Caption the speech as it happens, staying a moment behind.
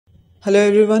Hello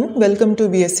everyone, welcome to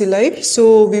BSc Live.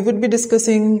 So we would be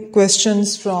discussing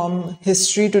questions from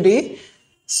history today.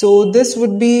 So this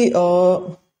would be a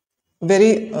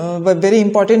very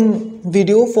important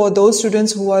video for those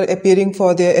students who are appearing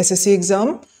for their SSC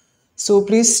exam. So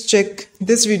please check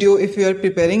this video if you are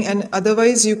preparing, and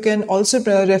otherwise you can also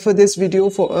refer this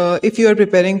video for if you are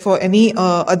preparing for any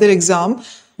other exam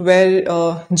where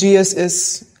GS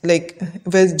is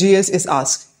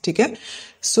asked. Okay.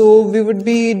 So we would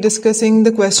be discussing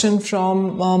the question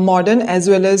from modern as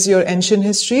well as your ancient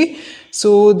history.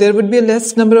 So there would be a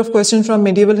less number of questions from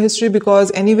medieval history because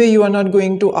anyway you are not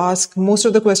going to ask. Most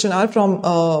of the questions are from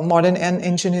modern and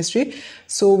ancient history.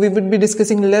 So we would be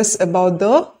discussing less about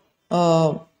the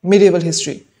medieval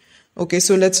history. Okay,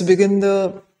 so let's begin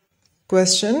the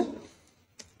question.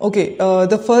 Okay,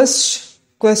 the first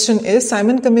question is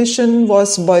Simon Commission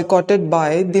was boycotted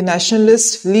by the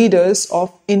nationalist leaders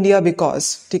of India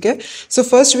because. Okay, so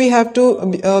first we have to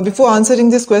before answering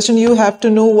this question you have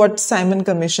to know what Simon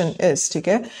Commission is.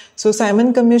 Okay, so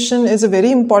Simon Commission is a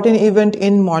very important event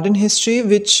in modern history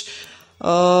which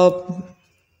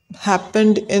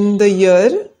happened in the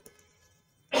year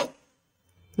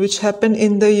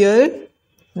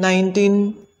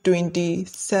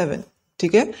 1927.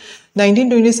 ठीक है,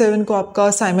 1927 को आपका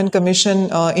Simon commission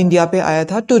India पे आया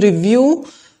था to review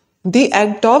the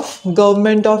act of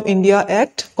government of India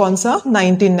act. कौन सा?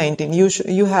 1919.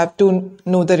 You have to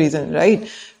know the reason, right?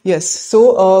 Yes. So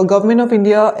government of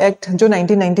India act जो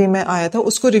 1919 में आया था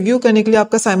उसको रिव्यू करने के लिए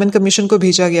आपका साइमन कमीशन को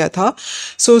भेजा गया था.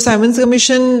 सो Simon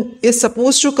commission is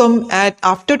suppose to come eight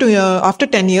after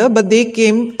 10 year but they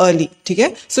came early. ठीक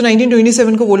है, सो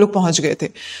 1927 को वो लोग पहुंच गए थे.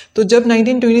 तो जब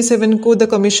 1927 को the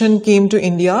commission came to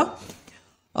India,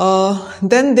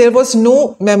 then there was no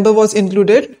member was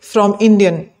included from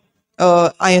Indian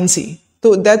INC. So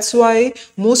that's why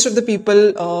most of the people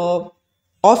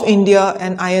of India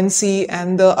and INC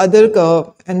and the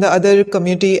other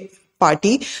community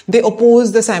party, they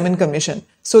opposed the Simon Commission.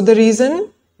 So the reason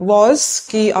was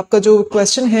कि आपका जो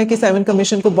question है कि Simon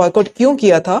Commission को boycott क्यों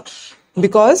किया था,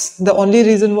 because the only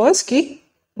reason was कि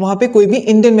वहाँ पे कोई भी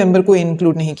Indian member को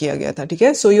include नहीं किया गया था. ठीक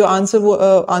है, so your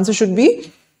answer should be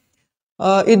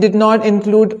it did not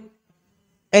include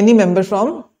any member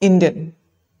from Indian.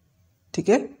 ठीक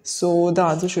है, so the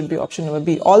answer should be option number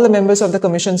B. All the members of the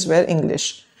commissions were English.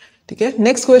 ठीक है,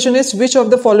 next question is which of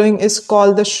the following is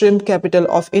called the shrimp capital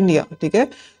of India? ठीक है,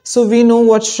 so we know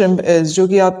what shrimp is, जो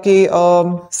कि आपके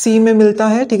sea में मिलता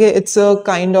है. ठीक है, it's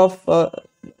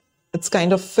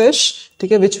kind of fish. ठीक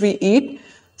है, which we eat.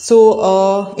 So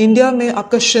India में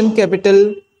आपका shrimp capital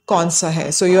कौन सा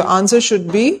है? So your answer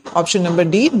should be option number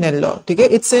D, Nellore. ठीक है,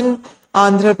 it's in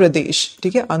Andhra Pradesh.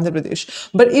 ठीक है, Andhra Pradesh.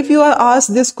 But if you are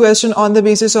asked this question on the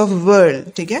basis of world,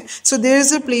 ठीक है, so there is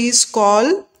a place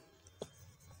called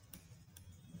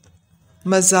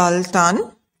Mazatlan.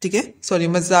 ठीक है, sorry,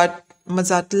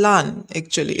 Mazatlan.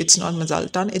 Actually, it's not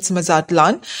Mazatlan, it's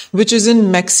Mazatlan, which is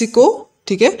in Mexico.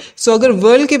 ठीक है, सो अगर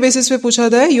world के basis पे पूछा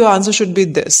जाए your answer should be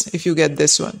this if you get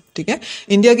this one. ठीक है,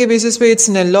 इंडिया के बेसिस पे it's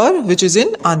Nellore which is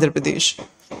in Andhra Pradesh.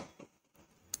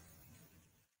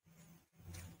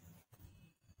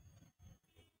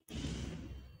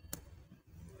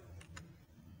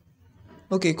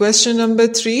 Okay, question number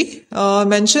 3.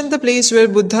 Mention the place where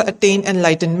Buddha attained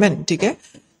enlightenment. ठीक है,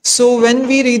 so when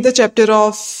we read the chapter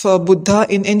of Buddha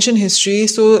in ancient history,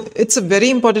 so it's a very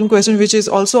important question which is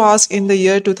also asked in the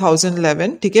year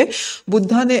 2011. ठीक है,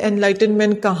 बुद्धा ने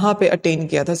enlightenment कहाँ पे attain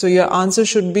किया था? So your answer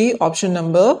should be option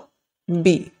number B,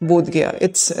 बोध गया.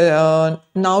 It's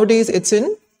nowadays it's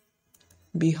in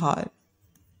Bihar.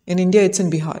 In India, it's in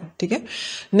Bihar. ठीक है,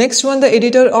 next one, the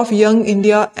editor of Young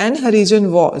India and Harijan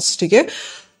was. ठीक है,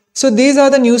 so these are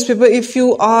the newspaper. If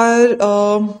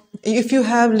you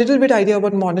have little bit idea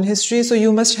about modern history, so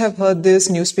you must have heard this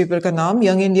newspaper का नाम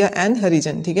Young India and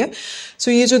Harijan. ठीक है, so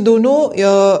ये जो दोनों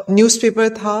newspaper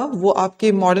था वो आपके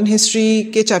modern history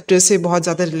के chapter से बहुत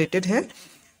ज़्यादा related है.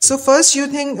 So first you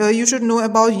think you should know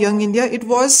about Young India. It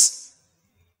was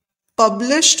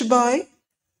published by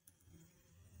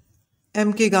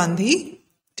M.K. Gandhi.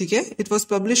 ठीक है, it was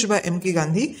published by M.K.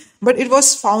 Gandhi, but it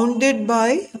was founded by,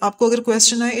 आपको अगर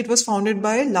question आए, it was founded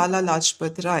by Lala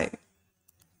Lajpat Rai.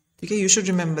 ठीक है, you should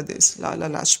remember this, Lala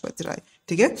Lajpat Rai.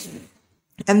 ठीक है,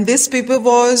 and this paper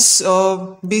was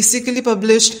basically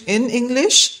published in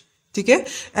English. ठीक है,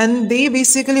 and they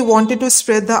basically wanted to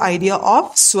spread the idea of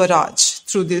Swaraj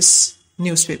through this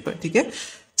newspaper. ठीक है,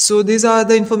 so these are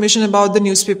the information about the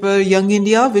newspaper Young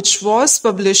India, which was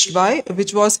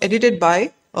edited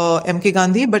by M.K.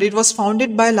 Gandhi, but it was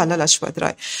founded by Lala Lajpat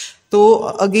Rai. So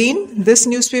again, this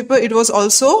newspaper, it was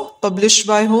also published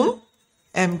by whom?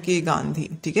 MK Gandhi.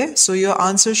 ठीक है, so your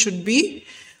answer should be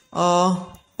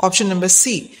option number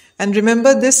C. And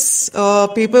remember, this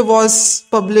paper was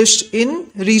published in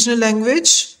regional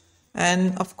language,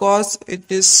 and of course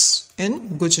it is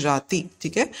in Gujarati.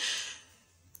 ठीक है.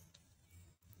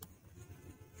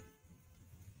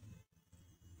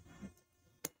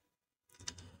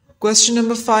 Question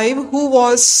number 5. Who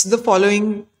was the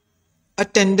following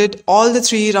attended all the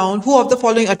three round? Who of the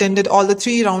following attended all the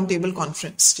three round table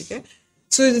conference? ठीक है.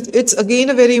 So it's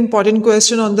again a very important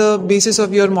question on the basis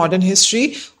of your modern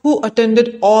history. Who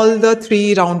attended all the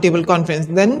three round table conference?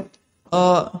 Then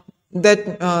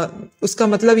उसका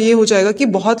मतलब ये हो जाएगा कि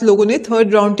बहुत लोगों ने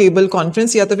थर्ड राउंड टेबल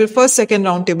कॉन्फ्रेंस या तो फिर first second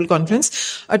round table conference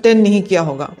attend नहीं किया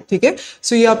होगा. ठीक है,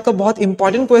 सो ये आपका बहुत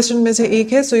इंपॉर्टेंट क्वेश्चन में से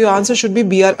एक है. So your answer should be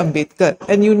B.R. Ambedkar,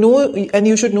 and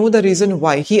you should know the reason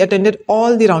why he attended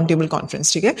all the round table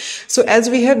conference. ठीक है, so as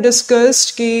we have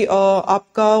discussed कि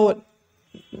आपका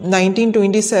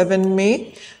 1927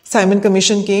 में साइमन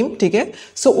कमीशन केम. ठीक है,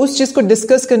 सो उस चीज को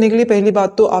डिस्कस करने के लिए पहली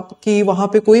बात तो आपकी वहां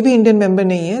पे कोई भी इंडियन मेंबर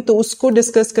नहीं है, तो उसको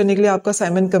डिस्कस करने के लिए आपका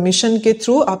साइमन कमीशन के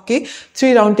थ्रू आपके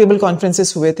 3 राउंड टेबल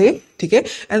कॉन्फ्रेंसेस हुए थे. ठीक है,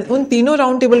 एंड उन तीनों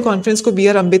राउंड टेबल कॉन्फ्रेंस को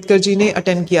B.R. अम्बेडकर जी ने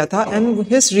अटेंड किया था. And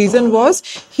his reason was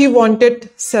he wanted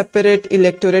separate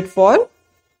electorate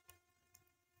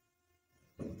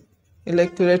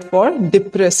for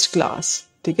depressed class.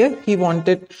 ठीक है, he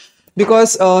wanted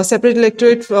because separate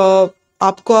electorate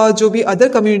आपका जो भी अदर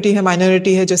कम्युनिटी है,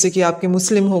 माइनॉरिटी है, जैसे कि आपके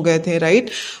मुस्लिम हो गए थे, राइट,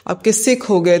 आपके सिख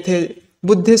हो गए थे,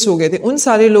 बुद्धिस्ट हो गए थे, उन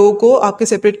सारे लोगों को आपके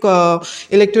सेपरेट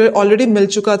इलेक्टोरेट ऑलरेडी मिल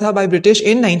चुका था by British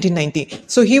in 1990.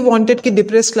 So he wanted कि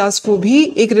डिप्रेस्ड क्लास को भी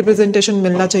एक रिप्रेजेंटेशन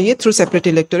मिलना चाहिए through separate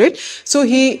electorate. So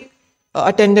he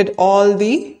attended all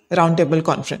the round table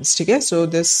conference. ठीक है, so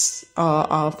this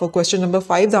for question number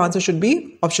 5 the answer should be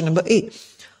option number A.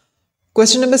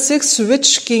 Question number 6. Which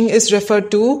king is referred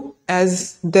to as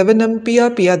Devanampiya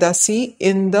Piyadasi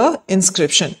in the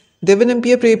inscription?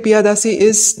 Devanampiya Piyadasi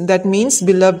that means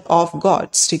beloved of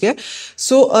gods. ठीक है,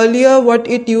 so earlier what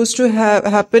it used to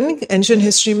happen ancient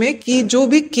history में कि जो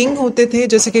भी king होते थे,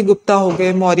 जैसे कि गुप्ता हो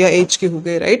गए, मौर्य एज के हो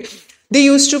गए, right, they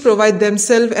used to provide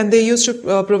themselves and they used to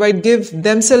give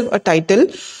themselves a title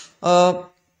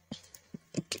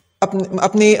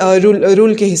अपने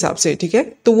रूल के हिसाब से. ठीक है,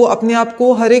 तो वो अपने आप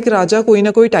को हर एक राजा कोई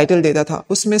ना कोई टाइटल देता था.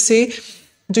 उसमें से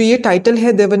जो ये टाइटल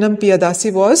है देवनम पियादासी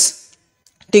was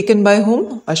taken by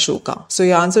whom? Ashoka. So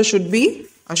your answer should be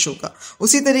Ashoka.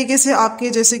 उसी तरीके से आपके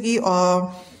जैसे कि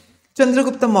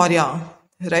Chandragupta Maurya,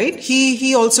 right,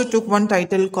 he also took one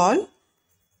title call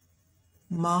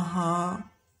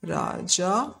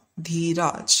महाराजा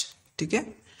धीराज. ठीक है,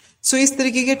 सो इस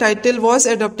तरीके के title was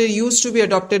adopted, used to be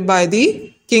adopted by the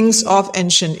kings of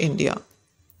ancient India.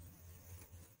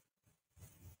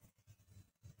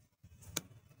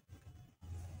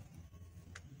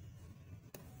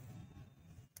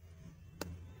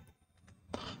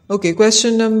 Okay,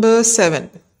 question number 7.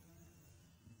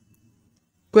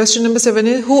 Question number 7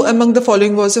 is, who among the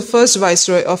following was the first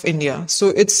viceroy of India? So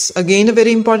it's again a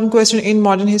very important question in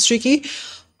modern history की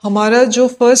हमारा जो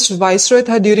first viceroy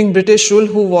था during British rule,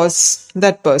 who was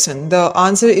that person? The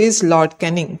answer is Lord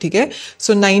Canning. ठीक है,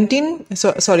 सो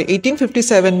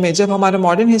 1857 में जब हमारा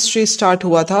modern history start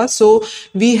हुआ था, so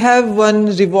we have one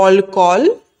revolt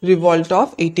call revolt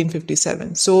of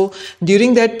 1857. So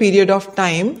during that period of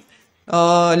time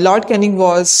Lord Canning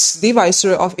was the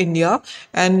viceroy of India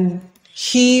and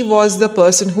he was the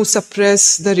person who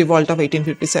suppressed the revolt of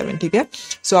 1857. ठीक है,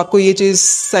 सो आपको ये चीज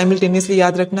simultaneously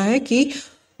याद रखना है कि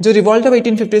जो रिवॉल्ट ऑफ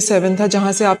 1857 था,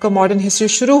 जहां से आपका मॉडर्न हिस्ट्री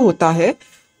शुरू होता है,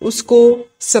 उसको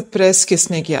सप्रेस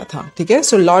किसने किया था? ठीक है,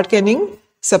 सो Lord Canning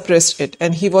suppressed it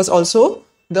and he was also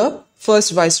the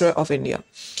first viceroy of India.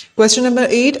 Question number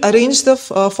 8. Arrange the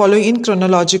following in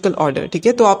chronological order. ठीक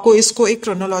है, तो आपको इसको एक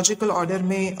क्रोनोलॉजिकल ऑर्डर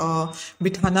में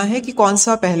बिठाना है कि कौन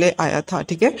सा पहले आया था.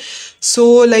 ठीक है,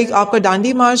 सो लाइक आपका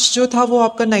दांडी मार्च जो था वो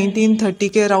आपका 1930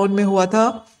 के अराउंड में हुआ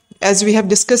था, as we have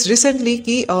discuss recently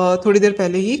कि थोड़ी देर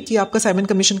पहले ही कि आपका साइमन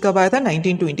कमीशन कब आया था?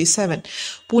 1927.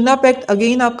 पूना पैक्ट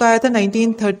अगेन आपका आया था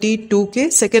 1932 के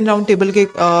सेकेंड राउंड टेबल के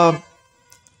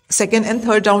second and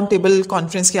third round table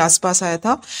conference के आसपास आया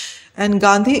था. And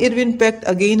Gandhi Irwin pact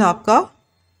again आपका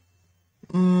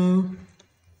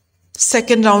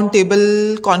सेकेंड राउंड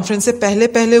टेबल कॉन्फ्रेंस से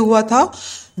पहले हुआ था,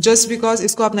 जस्ट बिकॉज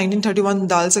इसको आप 1931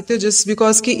 डाल सकते हो, जस्ट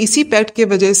बिकॉज कि इसी पैक्ट के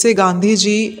वजह से Gandhi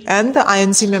ji and the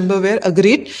INC member where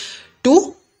agreed to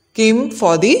came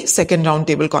for the second round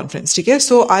table conference. ठीक है,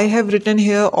 सो I have written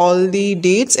here all the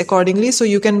dates accordingly, so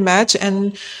you can match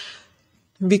and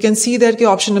we can see that कि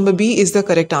option number B is the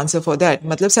correct answer for that.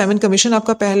 मतलब Simon commission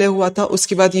आपका पहले हुआ था,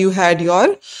 उसके बाद you had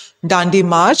your Dandi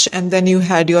March and then you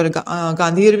had your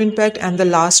Gandhi Irwin pact and the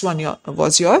last one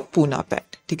was your Poona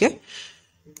pact. ठीक है.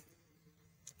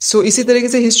 सो इसी तरीके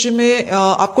से हिस्ट्री में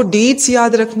आपको डेट्स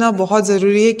याद रखना बहुत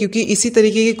ज़रूरी है, क्योंकि इसी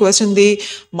तरीके के question they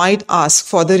might ask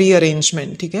for the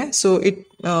rearrangement. ठीक है. सो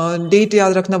डेट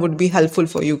याद रखना would be helpful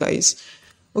for you guys.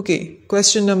 Okay,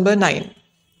 question number 9.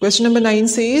 Question number 9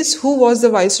 says, who was the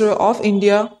viceroy of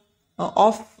India,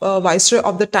 viceroy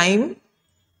of the time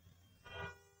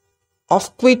of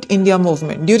Quit India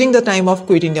movement, during the time of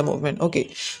Quit India movement? Okay,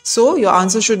 so your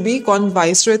answer should be, कौन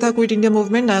viceroy था Quit India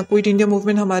movement? ना Quit India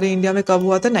movement हमारे India में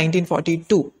कब हुआ था?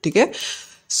 1942. ठीक है.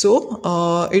 So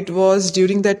it was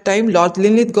during that time Lord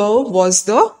Linlithgow was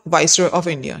the viceroy of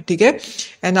India. ठीक है.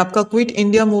 एंड आपका क्विट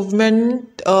इंडिया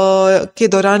मूवमेंट के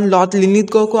दौरान लॉर्ड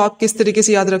लिनलिथगो को आप किस तरीके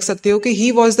से याद रख सकते हो कि he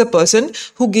was the person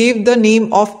who gave the name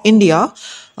of India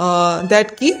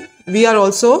that की we are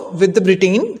also with the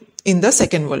Britain in the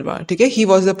second world war. ठीक है. He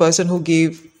was the person who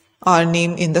gave our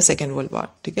name in the second world war.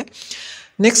 ठीक है.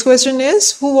 Next question is,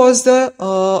 who was the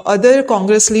other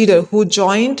Congress leader who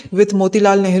joined with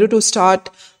Motilal Nehru to start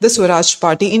the Swaraj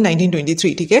Party in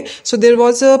 1923? ठीक है. So there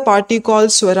was a party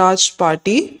called Swaraj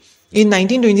Party in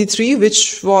 1923, which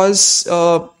was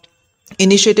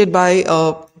initiated by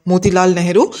Motilal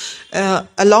Nehru.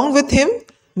 Along with him,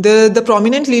 the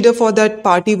prominent leader for that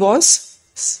party was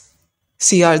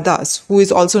C.R. Das, who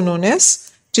is also known as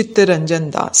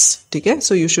Chittaranjan Das. ठीक है.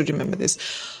 So you should remember this.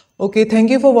 Okay,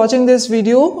 thank you for watching this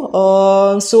video.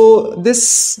 So this,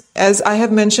 as I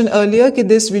have mentioned earlier, कि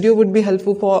this video would be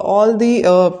helpful for all the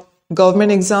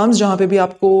government exams जहाँ पे भी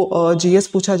आपको GS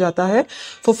पूछा जाता है.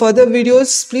 For further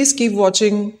videos, please keep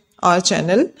watching our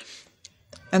channel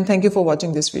and thank you for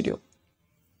watching this video.